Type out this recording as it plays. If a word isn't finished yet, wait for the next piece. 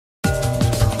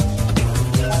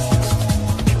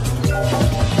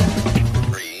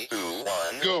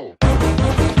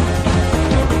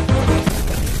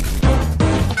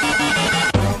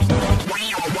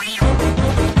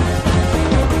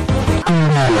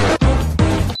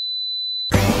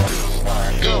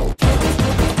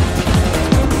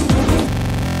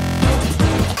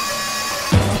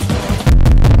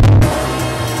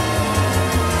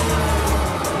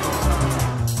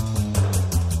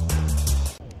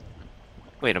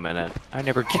Wait a minute. I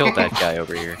never killed that guy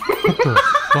over here. What the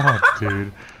fuck,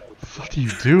 dude? What are you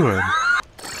doing?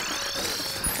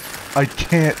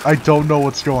 I don't know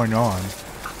what's going on.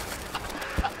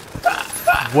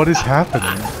 What is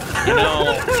happening? You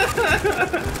know,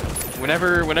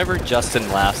 whenever Justin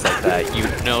laughs like that, you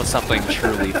know something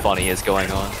truly funny is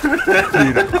going on.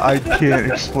 Dude, I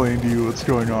can't explain to you what's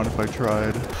going on if I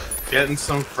tried. Getting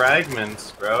some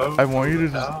fragments, bro. I want you to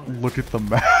just look at the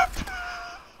map.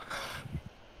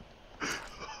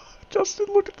 Justin,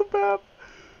 look at the map.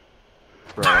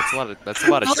 Bro, that's a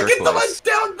lot of Look circles. at the ones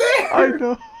down there! I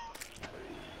know.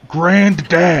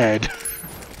 Granddad!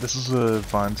 This is a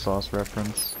Vine Sauce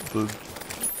reference.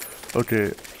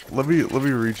 Okay, let me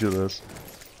read you this.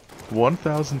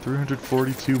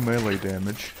 1,342 melee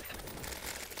damage.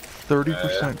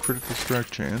 30% critical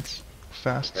strike chance.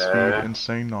 Fast speed,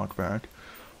 insane knockback.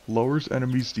 Lowers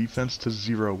enemies' defense to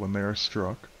 0 when they are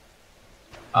struck.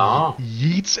 Oh.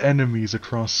 Yeets enemies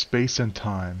across space and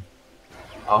time.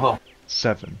 Oh.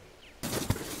 7.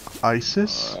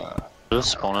 ISIS?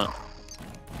 Just spawn it.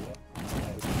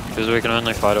 Because we can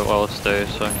only fight it while it's day,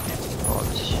 so... Oh,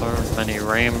 so many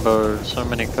rainbows, so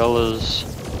many colors.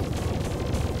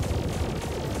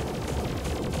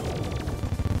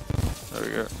 There we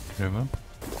go. Okay, man.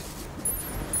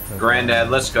 Granddad,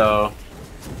 let's go.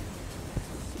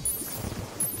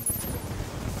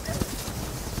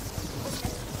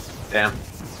 Damn.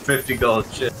 50 gold,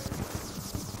 shit.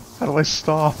 How do I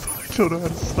stop? I don't know how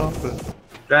to stop it.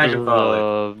 Dragon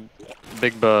Ball.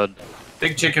 Big bird.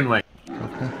 Big chicken wing.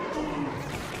 Okay.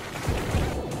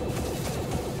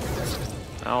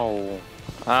 Ow.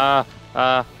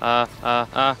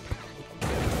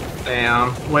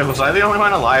 Damn. Wait, was I the only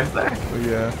one alive there? Oh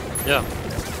yeah. Yeah.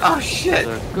 Oh shit.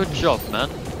 Good job, man.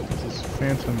 This is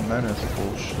Phantom Menace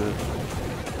bullshit.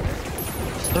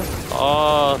 So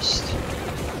fast.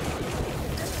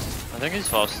 I think he's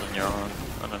faster than Johan.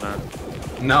 I don't know.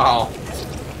 No.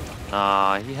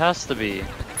 Nah, he has to be.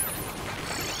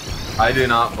 I do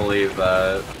not believe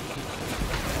that.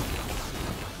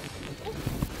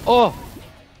 Oh!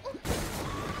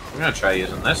 I'm gonna try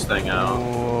using this thing out.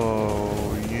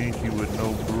 Whoa, Yankee with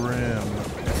no brim.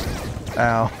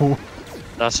 Ow.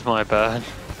 That's my bad.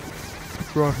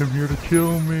 Brought him here to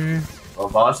kill me. Well,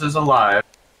 boss is alive.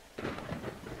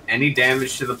 Any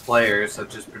damage to the player,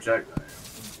 such as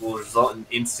projectiles, will result in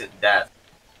instant death.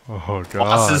 Oh god.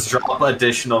 Bosses drop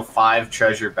additional 5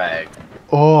 treasure bags.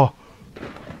 Oh.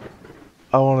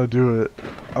 I wanna do it.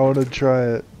 I wanna try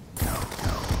it.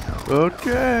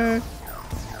 Okay.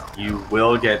 You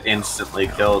will get instantly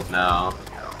killed now.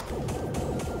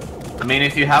 I mean,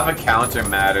 if you have a counter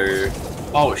matter...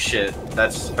 Oh shit,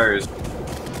 that's hers.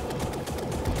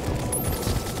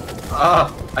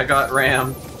 Oh, I got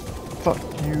rammed. Fuck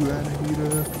you,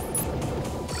 Anahita.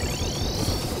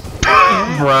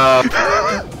 Bruh.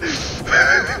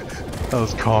 That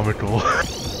was comical.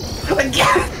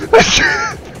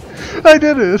 I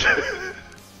did it!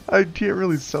 I can't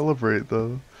really celebrate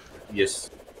though. Yes.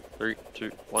 3,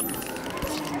 2, 1.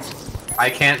 I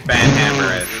can't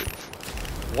banhammer it.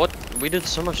 What? We did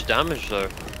so much damage though.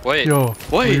 Wait. Yo,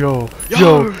 Wait. yo, Yo.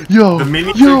 yo, yo, The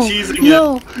minis yo, are cheesing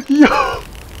yo, yo,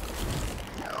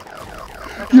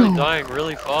 Really dying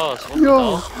really fast. What the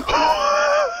yo. hell?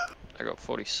 I got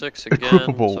 46 again.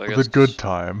 Equipable, so I the guess good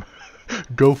time.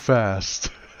 Go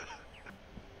fast.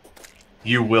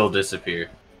 You will disappear.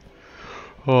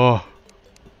 Oh.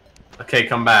 Okay,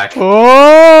 come back.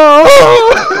 Oh!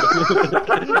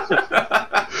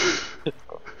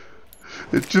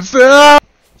 It just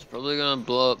It's probably gonna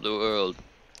blow up the world.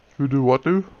 Who do what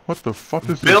do? What the fuck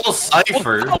is Bill this?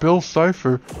 Cipher. Bill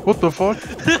Cipher. What the fuck?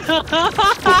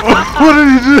 What did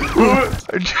he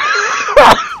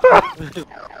do?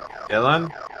 Dylan?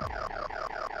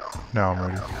 Now I'm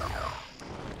ready.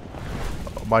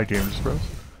 Oh, my game just froze.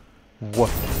 What?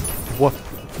 What?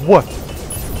 What?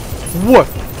 What?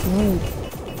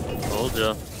 Told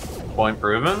ya. Point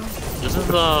proven? This is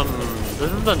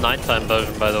the nighttime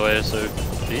version, by the way. So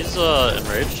he's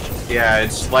enraged. Yeah,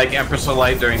 it's like Empress of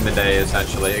Light during the day,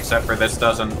 essentially, except for this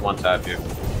doesn't one-tap you.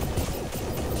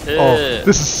 Oh,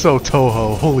 this is so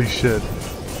Toho. Holy shit.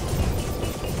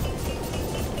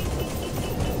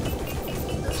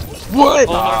 What?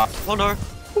 Oh no!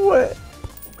 What?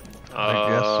 I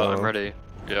guess so. I'm ready.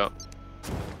 Yeah.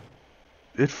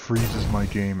 It freezes my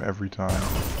game every time.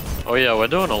 Oh yeah, we're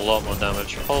doing a lot more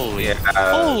damage. Holy, Yeah.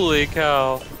 holy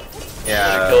cow!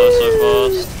 Yeah. Kill us so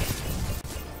fast.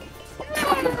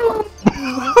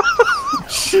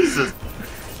 Jesus.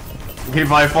 Give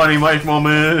my funny mic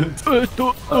moment. Oh my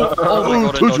god,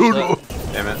 I dodged that.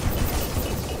 Damn it.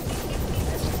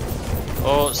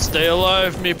 Oh, stay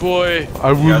alive, me boy. I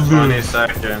You will got 20 live.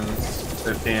 seconds.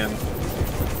 15.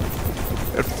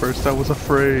 At first I was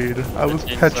afraid. I was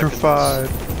 15 petrified.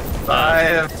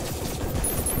 5.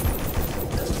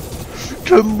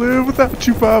 Couldn't live without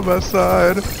you by my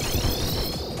side.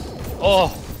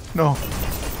 Oh, No.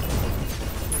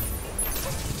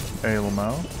 Hey,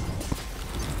 Lamau.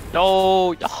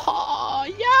 no. Oh,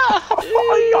 yeah.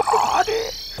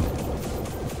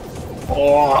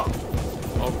 Oh.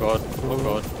 Oh god. Oh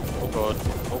god. Oh god.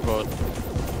 Oh god.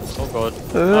 Oh god.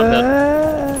 I'm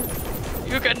dead.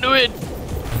 You can do it.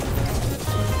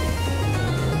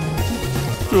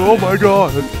 Oh my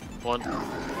god. One.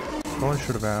 Oh, I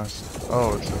should have asked.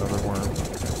 Oh, it's another worm.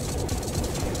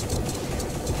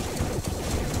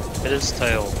 It is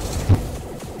tail.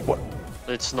 What?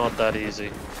 It's not that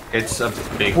easy. It's a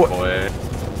big What? boy.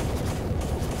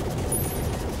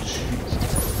 Jesus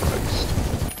Christ.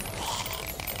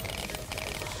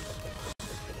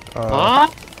 Huh?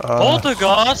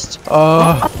 Poltergeist?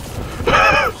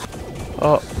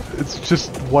 It's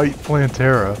just white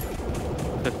Plantera.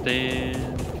 15.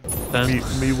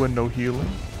 10. Me with no healing.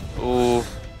 Ooh.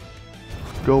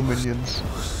 Go minions.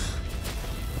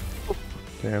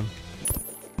 Damn.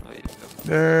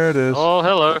 There it is. Oh,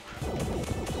 hello.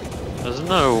 There's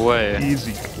no way.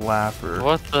 Easy clapper.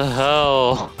 What the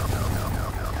hell?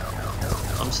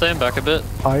 I'm staying back a bit.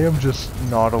 I am just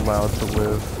not allowed to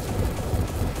live.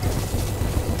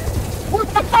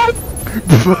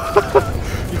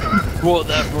 What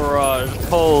that barrage?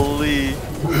 Holy.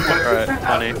 Alright,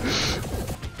 honey.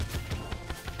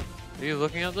 Are you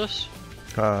looking at this?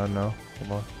 No.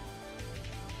 Hold on.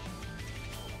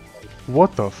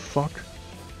 What the fuck?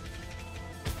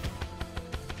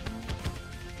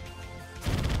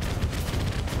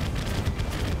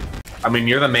 I mean,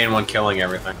 you're the main one killing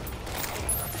everything.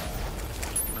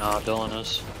 Nah, Dylan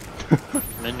is.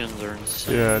 Minions are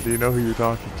insane. Yeah, do you know who you're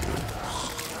talking to?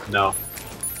 No.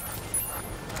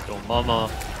 Yo, mama.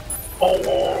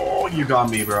 Oh, you got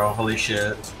me, bro. Holy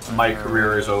shit. My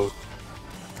career is over.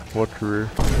 What career?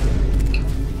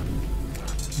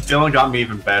 Dylan got me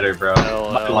even better, bro.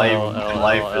 My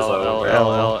life is over.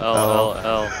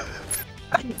 L.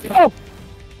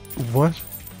 What?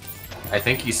 I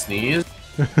think he sneezed.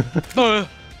 Drop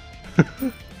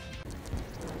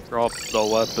the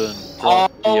weapon.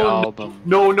 Drop the album.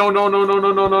 No.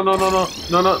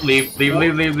 Leave.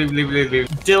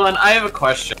 Dylan, I have a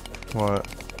question. What?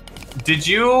 Did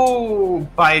you,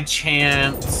 by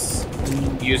chance,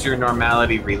 use your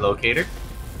normality relocator?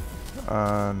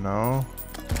 No.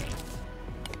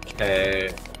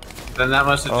 Okay. Then that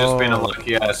must have just been a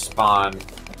lucky ass spawn.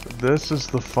 This is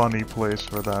the funny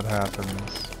place where that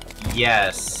happens.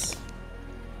 Yes.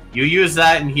 You use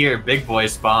that in here, big boy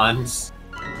spawns.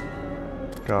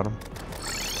 Got him.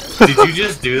 Did you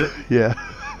just do it? Yeah.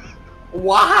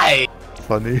 Why?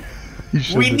 Funny. You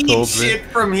should We have need told shit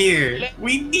from here.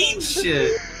 We need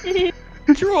shit.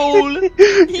 Troll! me.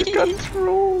 You got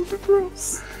trolled, bro.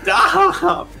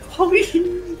 Stop, please.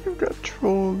 You got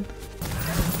trolled.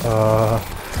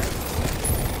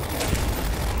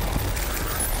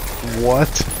 What?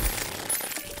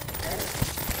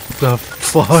 The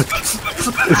fuck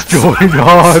is going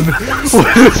on?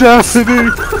 What is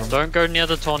happening? Don't go near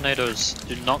the tornadoes.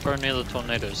 Do not go near the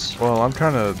tornadoes. Well, I'm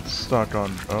kind of stuck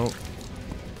on. Oh.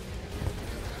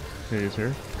 He's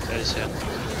here. Guys, yeah.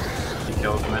 He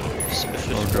killed me.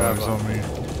 Suspicious Oh, driver. guys on me.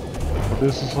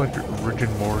 This is like Rick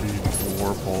and Morty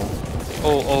Warpole.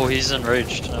 Oh, he's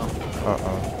enraged now.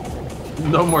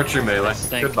 No more true melee.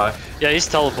 Thank- Goodbye. Yeah, he's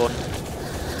teleporting.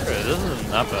 Okay, this isn't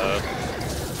that bad.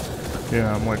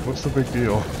 Yeah, I'm like, what's the big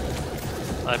deal?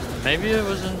 Maybe it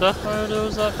was in death mode it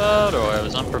was that bad, or I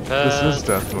was unprepared. This is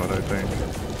death mode, I think.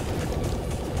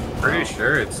 Pretty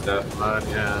sure it's death mode,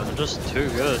 yeah. I'm just too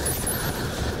good.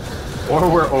 Or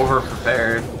we're over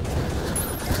prepared.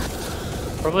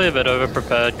 Probably a bit over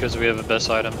prepared because we have the best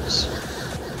items.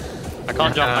 I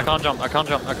can't jump, I can't jump, I can't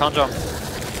jump, I can't jump.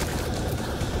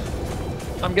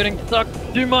 I'm getting stuck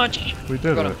too much. We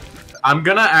did Got it. him. I'm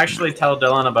gonna actually tell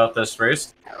Dylan about this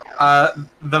first.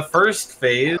 The first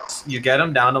phase, you get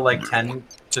him down to like 10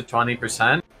 to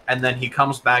 20%, and then he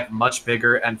comes back much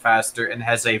bigger and faster and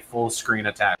has a full screen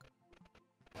attack.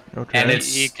 Okay. And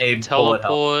it's He a can bullet hell.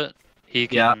 teleport, he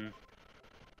can...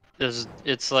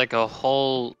 It's like a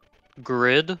whole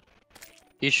grid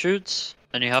he shoots,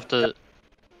 and you have to...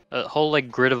 A whole like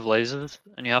grid of lasers,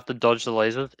 and you have to dodge the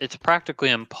lasers. It's practically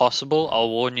impossible, I'll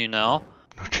warn you now.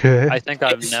 Okay. I think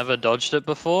I've never dodged it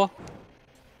before.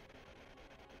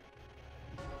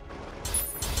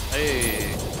 Hey.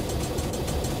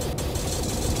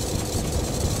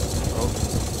 Oh.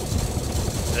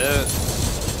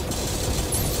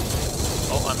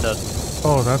 Oh, I'm dead.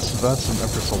 Oh, that's some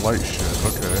Empress of Light shit.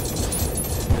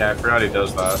 Okay. Yeah, I forgot he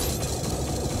does that.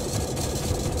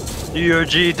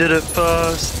 DOG did it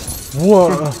first.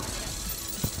 What?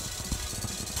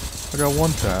 I got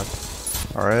one tap.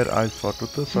 Alright, I fucked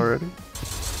with this already.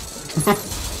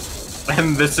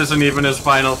 And this isn't even his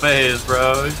final phase,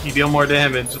 bro. You deal more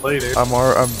damage later. I'm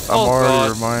already God.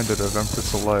 reminded of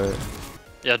Empress of Light.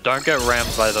 Yeah, don't get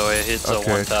rammed by the way. It's a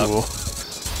Okay, one tap. cool.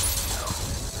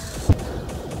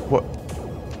 What?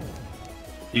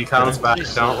 He comes back,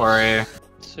 Jesus. don't worry.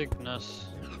 Sickness.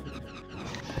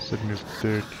 Cygnus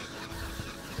dick.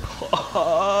 I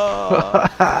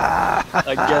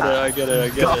get it. I get it.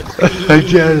 I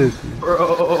get it.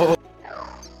 Bro.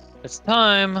 It's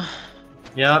time.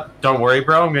 Yep, don't worry,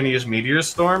 bro. I'm gonna use Meteor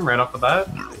Storm right off the bat.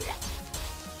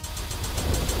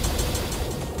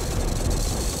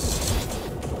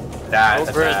 That Oh,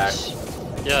 attack. grids.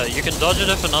 Yeah, you can dodge it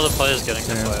if another player's getting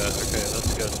hit by it. Okay,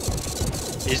 that's good.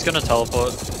 He's gonna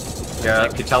teleport.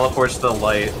 Yeah, he teleports to the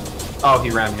light. Oh,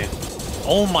 he rammed me.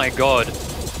 Oh my god.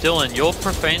 Dylan, your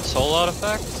profane soul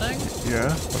artifact thing?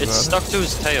 Yeah? It's stuck to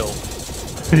his tail.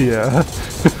 Yeah.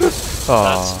 That's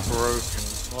Aw. broken.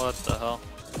 What the hell?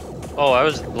 Oh, I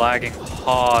was lagging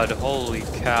hard. Holy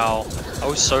cow. I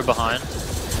was so behind.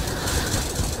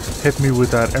 Hit me with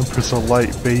that Empress of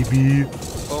Light, baby.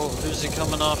 Oh, who's he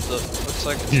coming after? Looks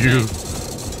like it's You. me.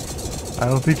 I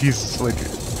don't think he's, like,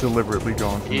 deliberately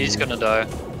going for He's me. gonna die.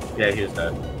 Yeah, he's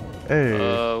dead. Hey,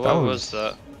 What was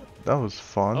that? That was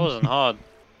fun. That wasn't hard.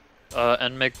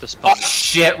 And make the Oh spun.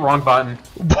 shit, wrong button.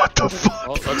 What the fuck?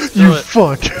 Oh, let's do You it.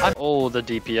 fuck! Oh, the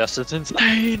DPS is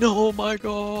insane. Oh my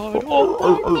god.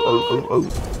 Oh.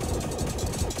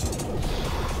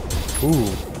 Ooh,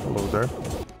 hello there.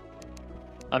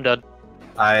 I'm dead.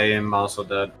 I am also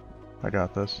dead. I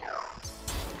got this.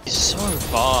 He's so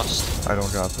fast. I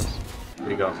don't got this. Here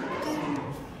you go.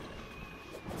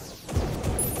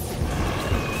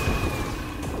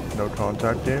 No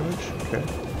contact damage? Okay.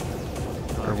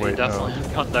 Or He wait, definitely no.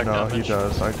 has contact No, damage. he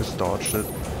does. I just dodged it.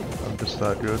 I'm just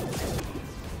that good.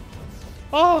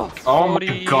 Oh, Oh my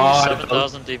god.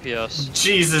 47,000 DPS.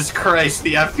 Jesus Christ,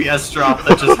 the FPS drop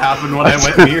that just happened when I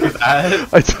went near that.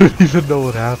 I don't even know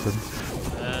what happened.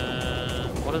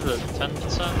 What is it?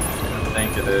 10%? I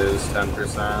think it is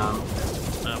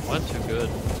 10%. Man, went too good.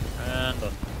 And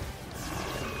done.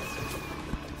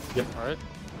 Yep. Alright.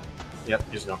 Yep,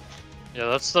 he's gone. Yeah,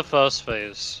 that's the first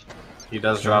phase. He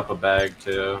does drop a bag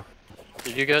too.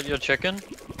 Did you get your chicken?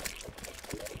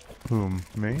 Whom?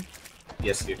 Me?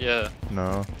 Yes, you. Yeah.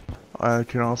 No. I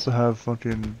can also have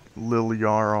fucking Lil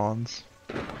Yarons.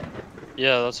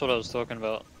 Yeah, that's what I was talking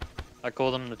about. I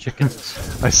call them the chickens.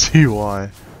 I see why.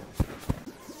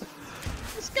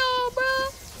 Let's go, bro!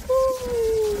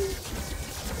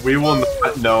 We will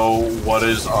not know what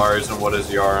is ours and what is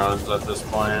Yaron's at this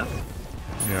point.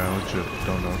 Yeah, I legit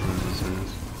don't know who this is.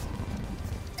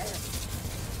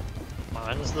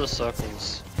 Mine's the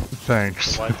circles.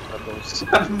 Thanks. The white circles.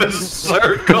 The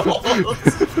circles!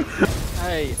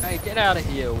 Hey, get out of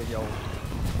here with your...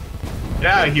 Get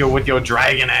out of here with your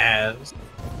dragon ass!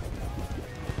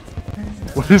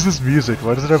 What is this music?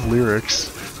 Why does it have lyrics?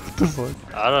 What the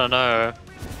fuck? I don't know.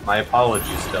 My apologies,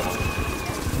 Dylan.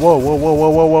 Whoa, whoa, whoa, whoa,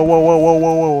 whoa, whoa, whoa, whoa, whoa,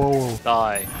 whoa, whoa, whoa.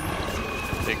 Die.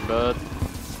 Big bird.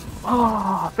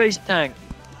 Ah, face tank.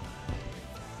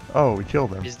 Oh, we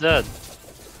killed him. He's dead.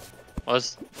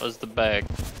 What's the bag?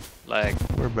 Like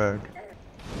We're back.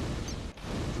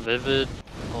 vivid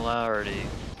polarity,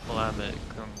 calamity,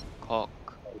 concoct,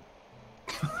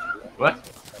 What?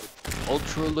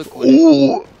 ultra liquid.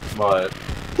 Ooh! What?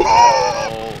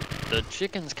 Oh, the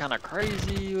chicken's kind of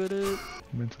crazy with it.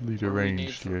 Mentally What do we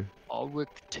deranged, need yeah. Ulrich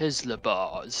Tesla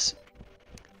bars.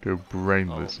 Go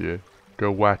brainless, yeah.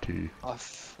 Go wacky.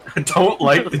 I don't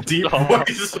like the deep Oh.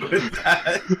 voice with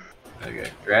that.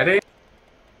 Okay, ready?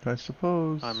 I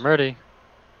suppose. I'm ready.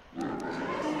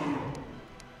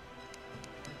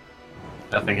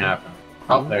 Nothing happened.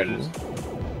 Oh, there it is.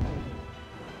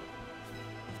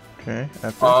 Okay,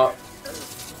 epic.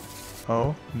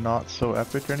 Oh, not so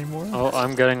epic anymore? Oh,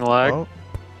 I'm getting lag. Oh,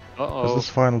 as Uh-oh. this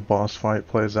final boss fight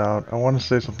plays out, I want to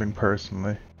say something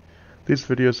personally. These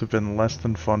videos have been less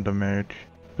than fun to make.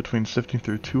 Between sifting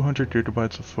through 200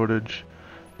 gigabytes of footage,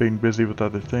 being busy with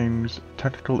other things,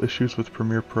 technical issues with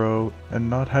Premiere Pro, and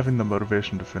not having the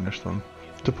motivation to finish them.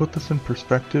 To put this in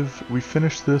perspective, we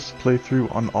finished this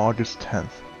playthrough on August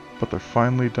 10th, but they're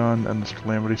finally done and this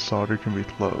Calamity saga can be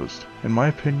closed. In my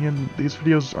opinion, these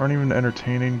videos aren't even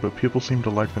entertaining, but people seem to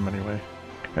like them anyway.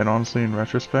 And honestly, in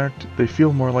retrospect, they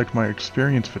feel more like my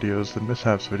experience videos than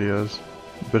mishaps videos.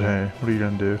 But hey, what are you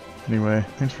gonna do? Anyway,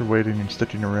 thanks for waiting and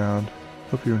sticking around. I'll see you in the next one.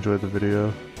 Hope you enjoyed the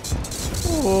video.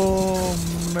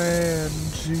 Oh man,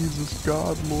 Jesus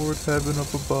God, Lord, heaven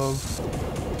up above.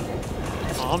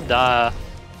 Oh, I'm dying.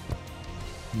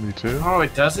 Me too? Oh,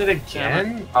 it does it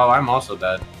again? Oh, I'm also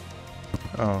dead.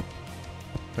 Oh.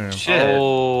 Damn. Shit.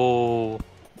 Oh.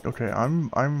 Okay,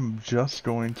 I'm just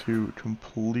going to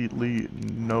completely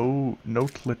no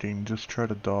clicking, just try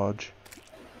to dodge.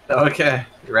 Okay,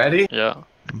 you ready? Yeah,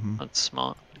 Mm-hmm. that's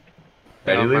smart.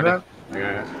 Ready, Yeah, I'm Leva? ready.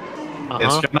 Okay. Uh-huh.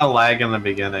 It's gonna lag in the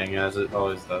beginning, as it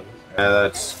always does. Yeah,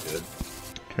 that's good.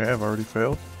 Okay, I've already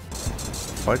failed.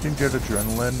 If I can get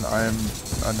adrenaline, I am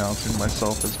announcing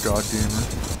myself as God Gamer.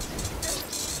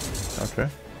 Okay.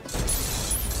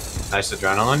 Nice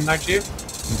adrenaline, actually.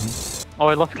 Mm-hmm. Oh,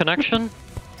 I lost connection?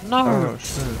 No! Oh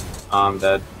shit. I'm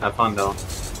dead. Have fun, Dylan.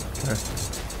 Okay.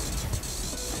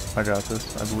 I got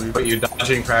this, I believe. Put your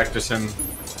dodging practice in.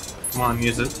 Come on,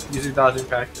 use it. Use your dodging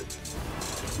practice.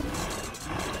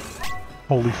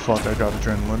 Holy fuck, I got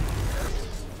adrenaline.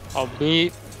 I'll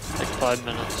be like 5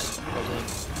 minutes.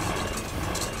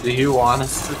 Probably. Do you want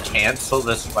us to cancel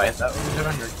this fight that we're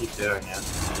doing, or keep doing it?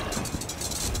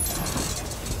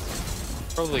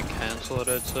 Probably cancel it,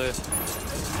 I'd say.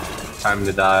 Time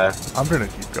to die. I'm gonna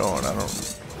keep going, I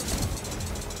don't...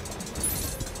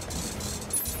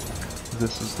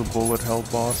 This is the bullet hell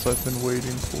boss I've been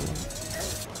waiting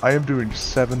for. I am doing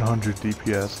 700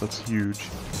 DPS, that's huge.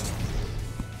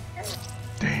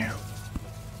 Damn.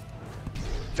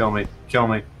 Kill me, kill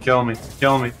me, kill me,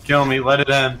 kill me, kill me, let it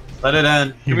end. Let it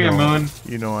end. Give me a moon.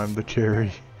 You know I'm the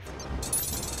carry.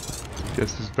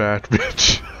 Guess who's back,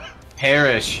 bitch.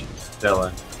 Perish,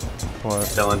 Dylan. What?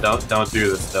 Dylan, don't do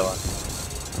this,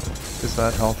 Dylan. Is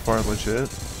that health bar legit?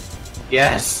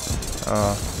 Yes.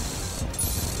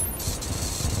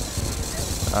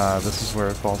 This is where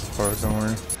it falls apart, don't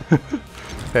worry.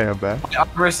 Hey, I'm back.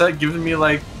 Opera giving me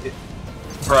like,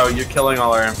 bro, you're killing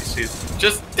all our NPCs.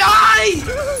 Just die!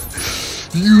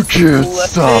 You can't Let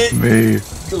stop it- me!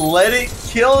 Let it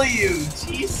kill you,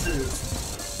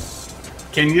 Jesus.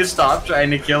 Can you stop trying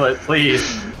to kill it,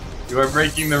 please? You are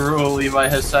breaking the rule Levi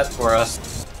has set for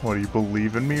us. What, do you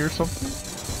believe in me or something?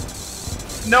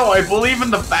 No, I believe in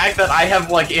the fact that I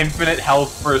have like infinite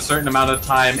health for a certain amount of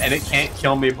time and it can't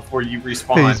kill me before you Hey,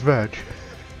 respawn. he's back.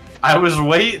 I was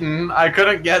waiting. I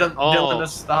couldn't get him Oh. Dylan to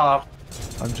stop.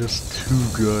 I'm just too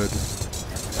good.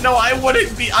 No, I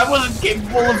wouldn't be. I wasn't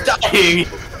capable of dying.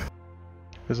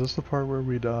 Is this the part where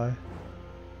we die?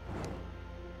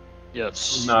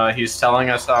 Yes. No, he's telling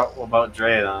us about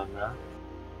Dre then, bro.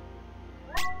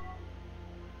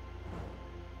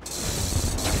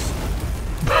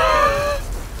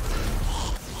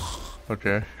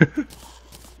 Okay.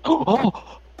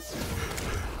 Oh!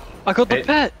 I got the Hey.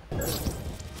 pet!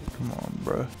 Come on,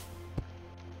 bruh.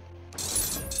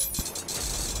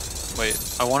 Wait,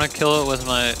 I want to kill it with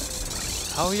my...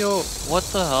 How yo... What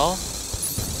the hell?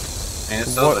 And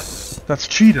it's What? over. That's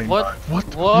cheating! What?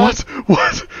 What? What?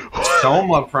 What?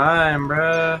 Soma Prime,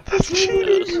 bruh. That's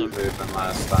cheating! Yes, I'm- Moving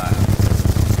last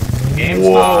time. Game's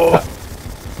Whoa! not.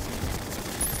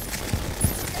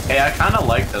 Hey, I kind of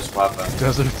like this weapon.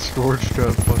 Desert Scourge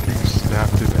got fucking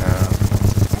snapped in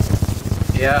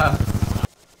half. Yeah.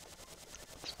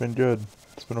 It's been good.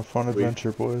 It's been a fun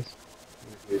adventure, boys.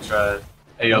 We tried.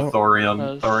 Hey, yo, Oh.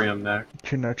 thorium neck.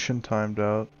 Connection timed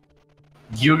out.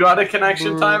 You got a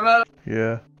connection timeout?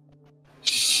 Yeah.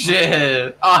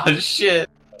 Shit. Oh, shit.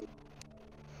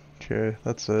 Okay,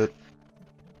 that's it.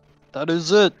 That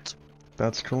is it!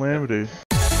 That's Calamity.